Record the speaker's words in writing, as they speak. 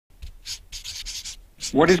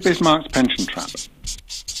What is Bismarck's Pension Trap?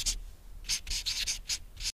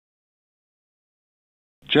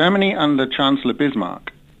 Germany under Chancellor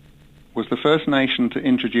Bismarck was the first nation to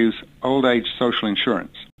introduce old age social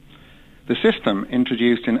insurance. The system,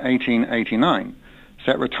 introduced in 1889,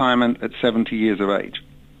 set retirement at 70 years of age.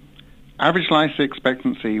 Average life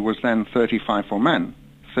expectancy was then 35 for men,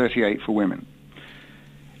 38 for women.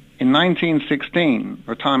 In 1916,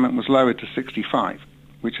 retirement was lowered to 65,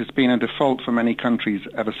 which has been a default for many countries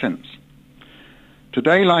ever since.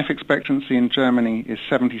 Today, life expectancy in Germany is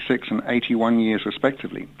 76 and 81 years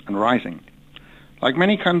respectively, and rising. Like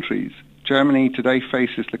many countries, Germany today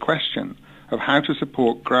faces the question of how to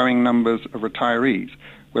support growing numbers of retirees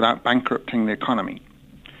without bankrupting the economy.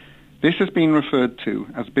 This has been referred to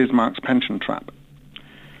as Bismarck's Pension Trap.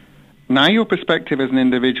 Now your perspective as an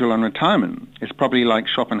individual on retirement is probably like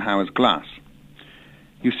Schopenhauer's glass.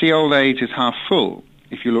 You see old age as half full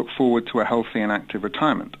if you look forward to a healthy and active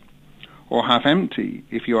retirement, or half empty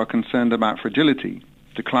if you are concerned about fragility,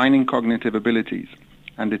 declining cognitive abilities,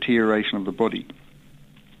 and deterioration of the body.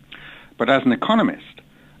 But as an economist,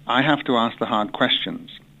 I have to ask the hard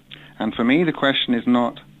questions. And for me, the question is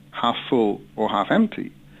not half full or half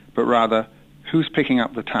empty, but rather, who's picking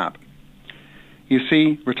up the tab? You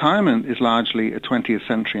see, retirement is largely a 20th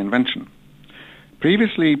century invention.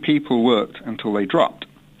 Previously, people worked until they dropped.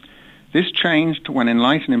 This changed when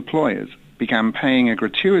enlightened employers began paying a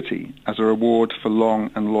gratuity as a reward for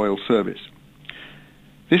long and loyal service.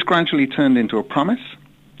 This gradually turned into a promise,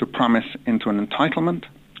 the promise into an entitlement,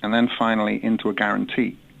 and then finally into a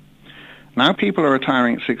guarantee. Now people are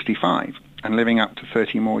retiring at 65 and living up to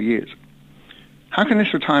 30 more years. How can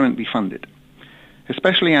this retirement be funded?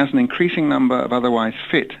 Especially as an increasing number of otherwise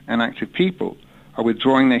fit and active people are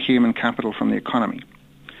withdrawing their human capital from the economy.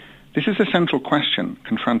 This is a central question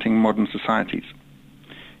confronting modern societies.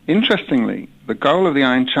 Interestingly, the goal of the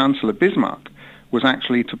Iron Chancellor Bismarck was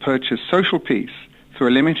actually to purchase social peace through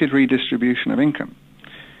a limited redistribution of income.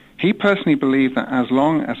 He personally believed that as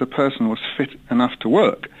long as a person was fit enough to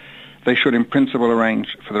work, they should in principle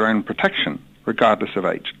arrange for their own protection, regardless of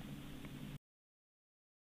age.